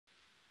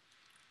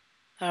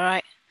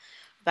Alright,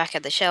 back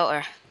at the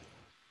shelter.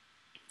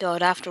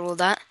 God, after all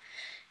that,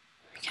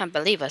 I can't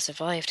believe I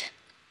survived.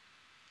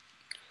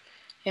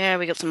 Yeah,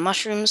 we got some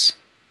mushrooms,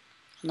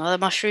 another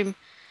mushroom,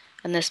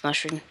 and this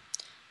mushroom.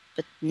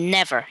 But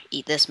never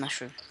eat this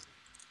mushroom.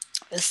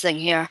 This thing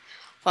here,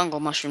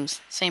 fungal mushrooms,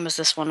 same as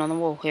this one on the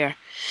wall here,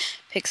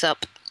 picks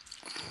up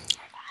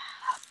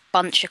a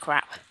bunch of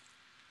crap,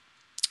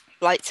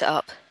 lights it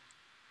up,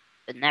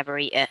 but never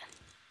eat it.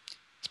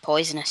 It's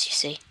poisonous, you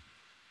see.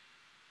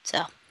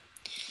 So,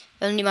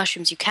 the only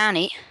mushrooms you can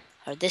eat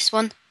are this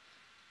one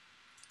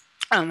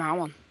and that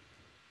one.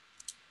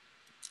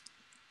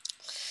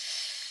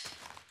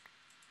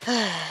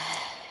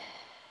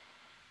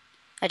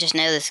 I just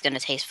know this is going to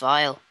taste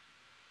vile.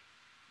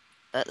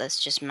 But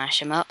let's just mash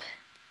them up.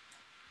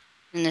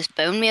 And this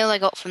bone meal I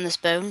got from this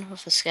bone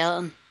of the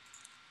skeleton.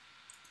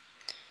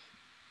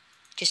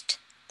 Just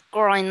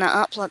grind that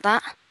up like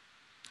that.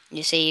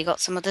 You see, you got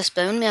some of this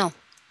bone meal.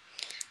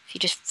 If you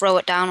just throw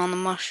it down on the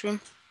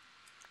mushroom.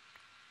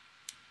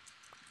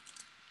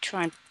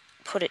 Try and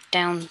put it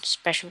down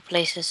special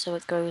places so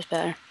it grows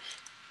better.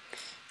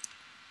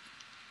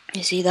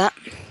 You see that?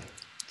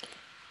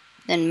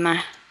 Then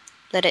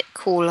let it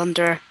cool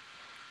under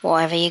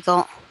whatever you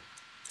got.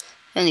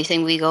 The only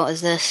thing we got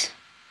is this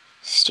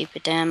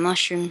stupid damn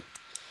mushroom.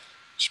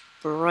 Just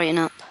brighten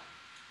up.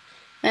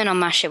 Then I'll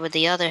mash it with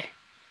the other.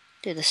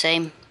 Do the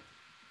same.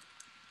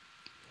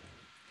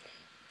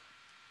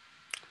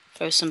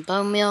 Throw some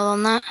bone meal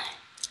on that.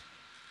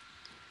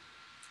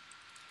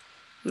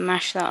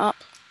 Mash that up.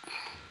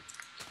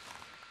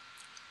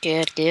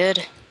 Good,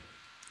 good.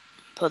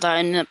 Put that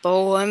in that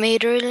bowl I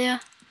made earlier.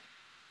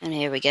 And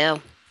here we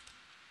go.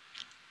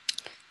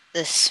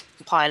 This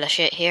pile of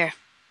shit here.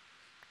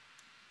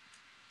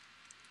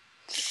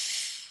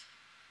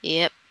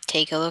 Yep,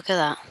 take a look at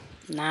that.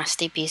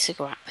 Nasty piece of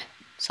crap.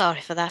 Sorry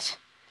for that.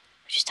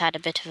 Just had a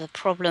bit of a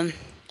problem.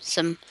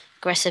 Some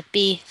aggressive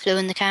bee flew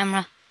in the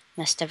camera.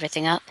 Messed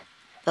everything up.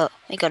 But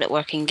we got it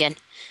working again.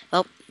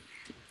 Well,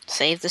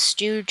 save the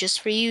stew just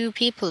for you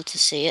people to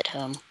see at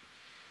home.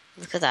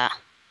 Look at that.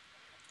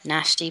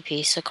 Nasty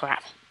piece of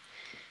crap.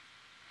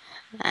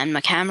 And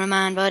my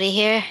cameraman buddy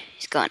here,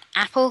 he's got an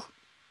apple.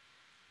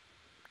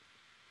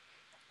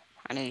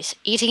 And he's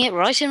eating it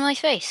right in my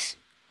face.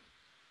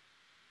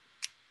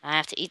 I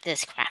have to eat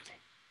this crap.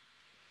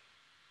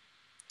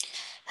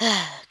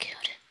 Oh,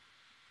 God.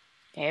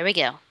 There we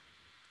go.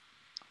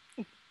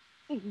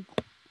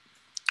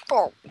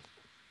 Oh,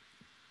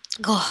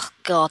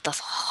 God, that's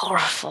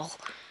horrible.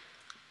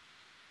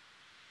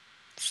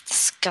 It's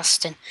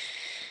disgusting.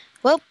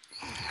 Well,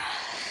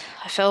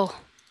 I feel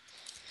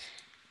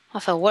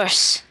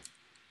worse.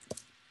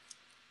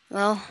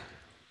 Well,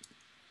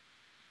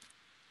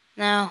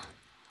 now,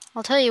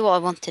 I'll tell you what I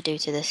want to do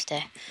to this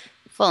day.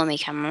 Follow me,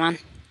 cameraman.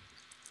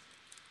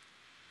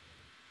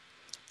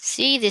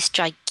 See this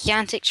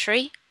gigantic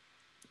tree?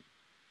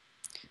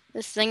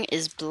 This thing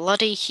is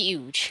bloody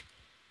huge.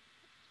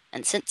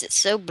 And since it's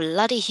so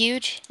bloody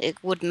huge, it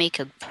would make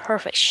a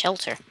perfect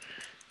shelter.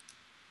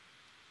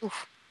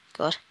 Oof,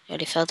 God,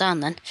 nearly fell down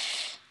then.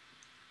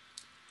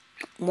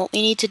 What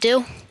we need to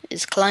do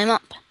is climb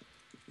up.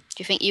 Do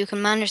you think you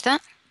can manage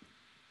that?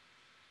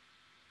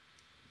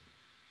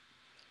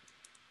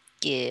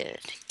 Good,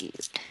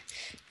 good.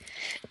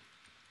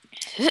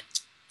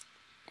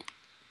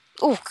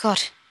 Oh,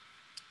 God.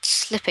 It's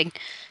slipping.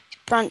 These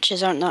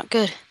branches aren't that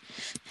good.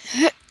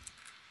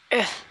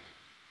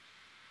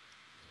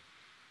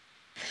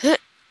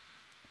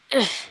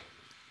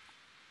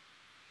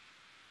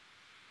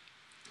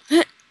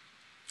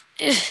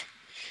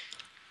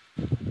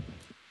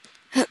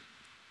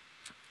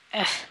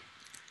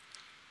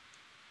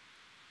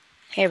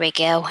 Here we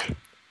go.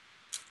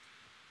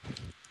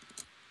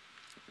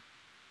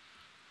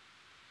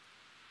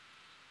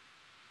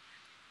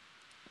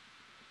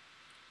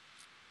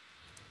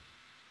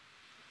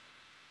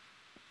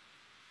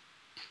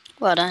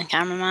 Well done,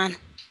 cameraman.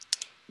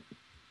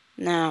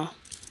 Now,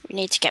 we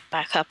need to get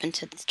back up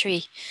into the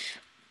tree.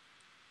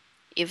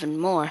 Even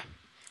more.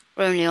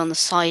 We're only on the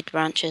side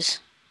branches.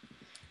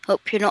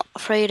 Hope you're not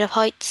afraid of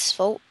heights,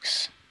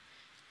 folks.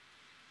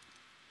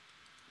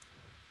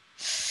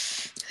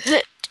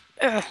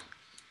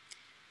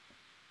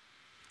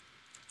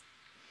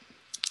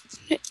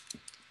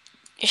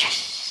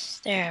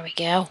 There we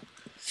go.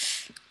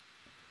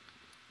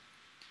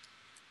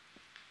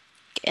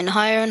 Getting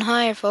higher and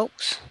higher,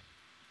 folks.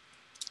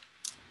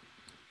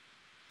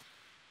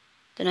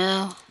 Don't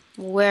know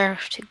where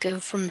to go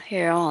from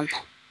here on.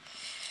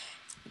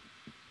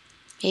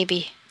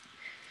 Maybe.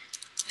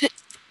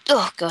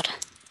 Oh, God.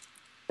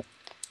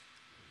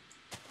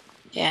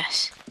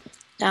 Yes.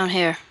 Down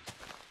here.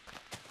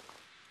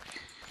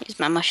 Use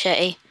my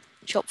machete.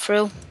 Chop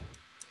through.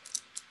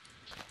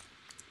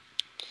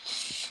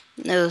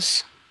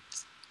 Those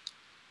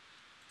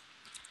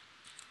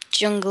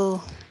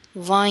jungle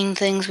vine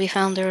things we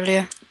found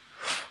earlier.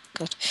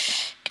 God.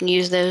 Can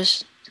use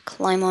those to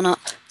climb on up.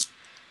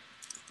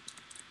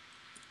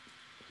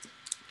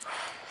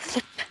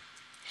 Flip.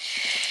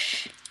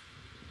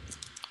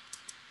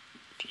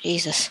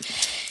 Jesus.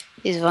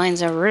 These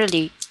vines are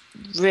really,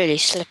 really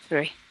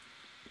slippery.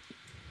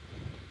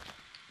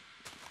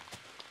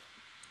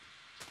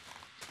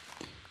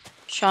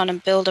 Trying to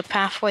build a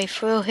pathway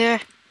through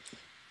here.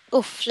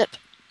 Oh, flip.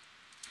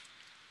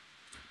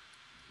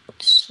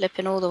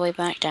 Slipping all the way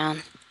back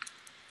down.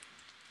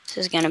 This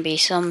is going to be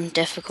some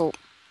difficult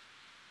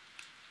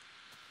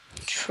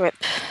trip.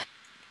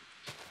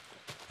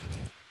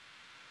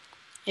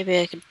 Maybe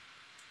I could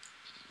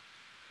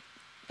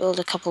build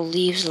a couple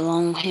leaves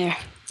along here.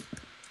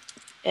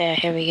 Yeah,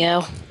 here we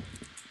go.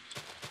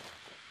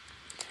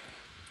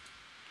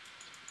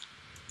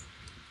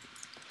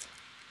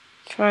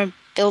 Try and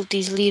build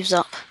these leaves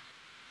up.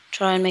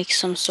 Try and make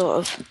some sort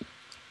of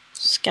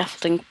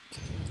scaffolding.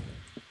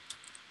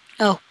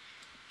 Oh,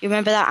 you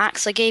remember that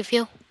axe I gave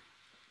you?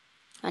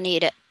 I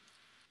need it.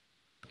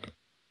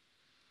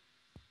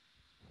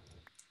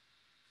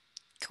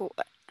 Cool.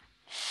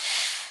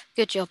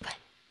 Good job.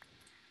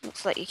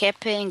 Looks like you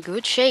kept it in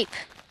good shape.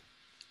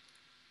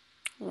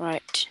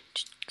 Right,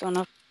 just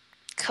gonna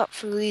cut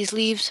through these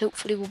leaves.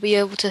 Hopefully we'll be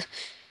able to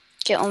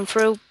get on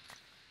through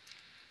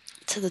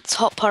to the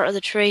top part of the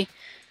tree.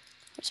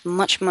 It's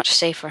much, much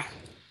safer.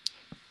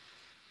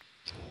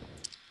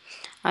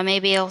 I may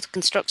be able to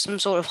construct some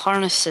sort of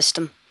harness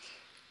system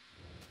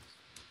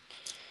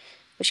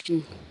which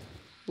can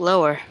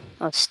lower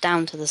us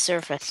down to the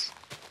surface.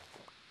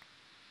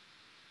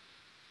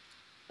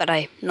 But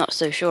I'm not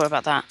so sure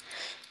about that.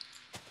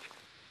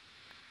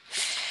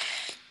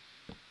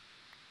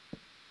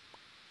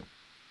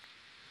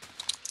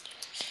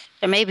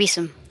 There may be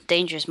some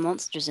dangerous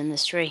monsters in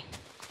this tree.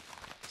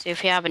 So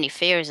if you have any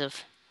fears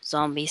of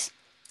zombies,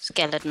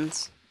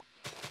 skeletons,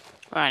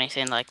 or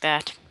anything like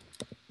that,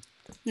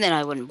 then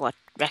I wouldn't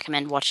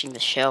recommend watching the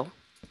show.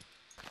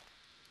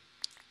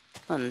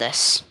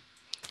 Unless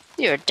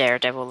you're a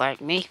daredevil like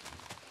me.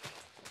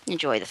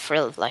 Enjoy the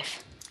thrill of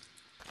life.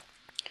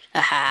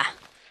 Aha!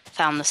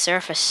 Found the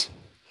surface.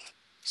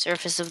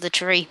 Surface of the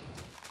tree.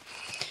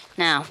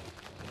 Now,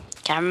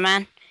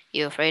 cameraman,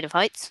 you afraid of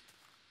heights?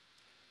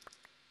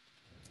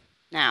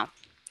 Now,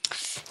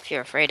 if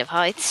you're afraid of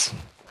heights,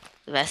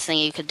 the best thing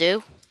you could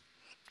do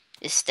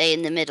is stay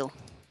in the middle.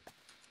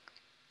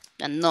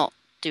 And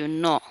do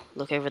not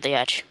look over the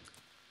edge.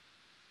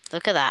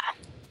 Look at that.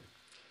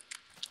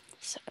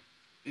 It's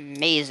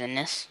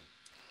amazingness.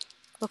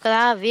 Look at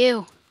that view.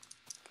 You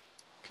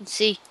can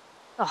see.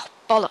 Oh,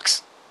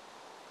 bollocks.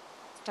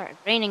 It started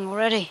raining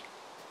already.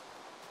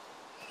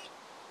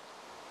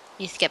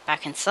 Need to get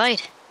back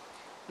inside.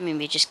 I mean,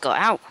 we just got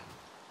out.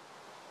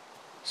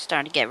 It's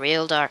starting to get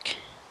real dark.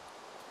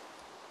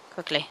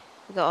 Quickly.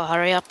 We gotta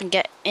hurry up and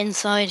get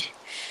inside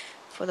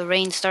before the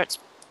rain starts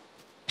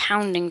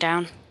pounding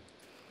down.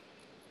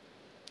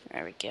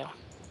 There we go.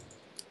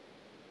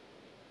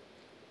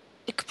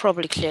 We could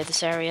probably clear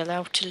this area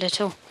out a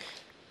little.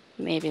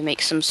 Maybe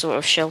make some sort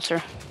of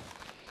shelter.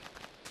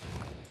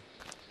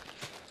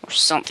 Or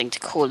something to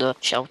call a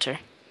shelter.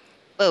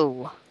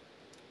 Whoa.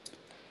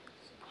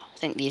 I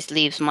think these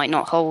leaves might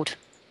not hold.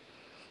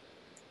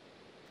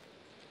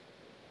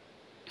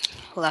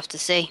 We'll have to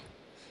see.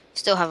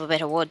 Still have a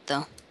bit of wood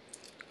though.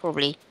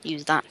 Probably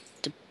use that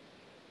to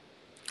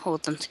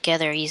hold them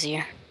together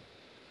easier.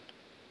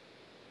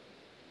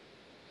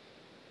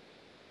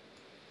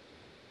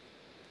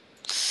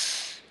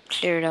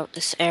 Cleared out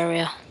this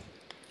area.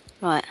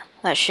 Right,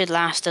 that should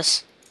last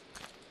us.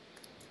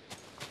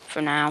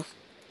 For now,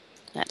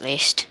 at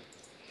least.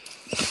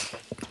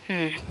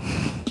 We're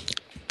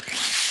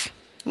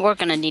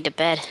gonna need a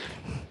bed.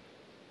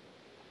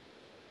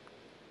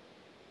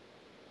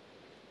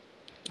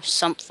 Or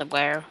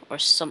somewhere, or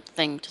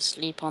something to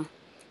sleep on.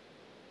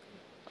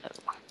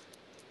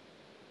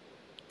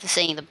 This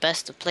ain't the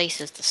best of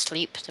places to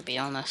sleep, to be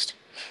honest.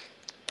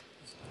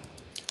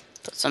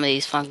 Put some of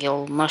these funky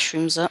old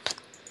mushrooms up.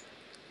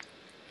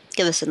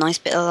 Give us a nice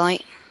bit of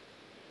light.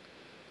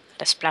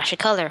 And a splash of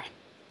colour.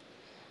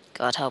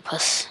 God help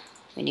us.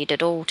 We need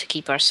it all to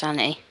keep our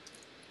sanity.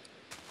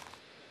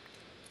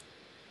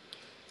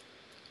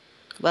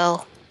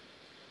 Well,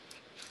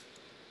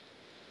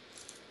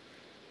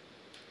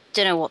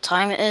 don't know what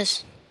time it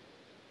is.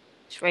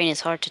 This rain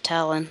is hard to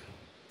tell, and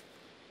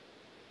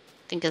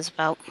I think it's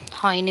about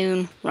high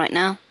noon right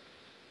now.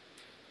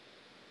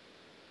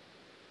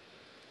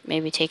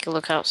 Maybe take a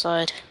look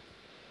outside,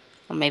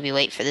 or maybe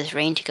wait for this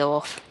rain to go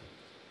off.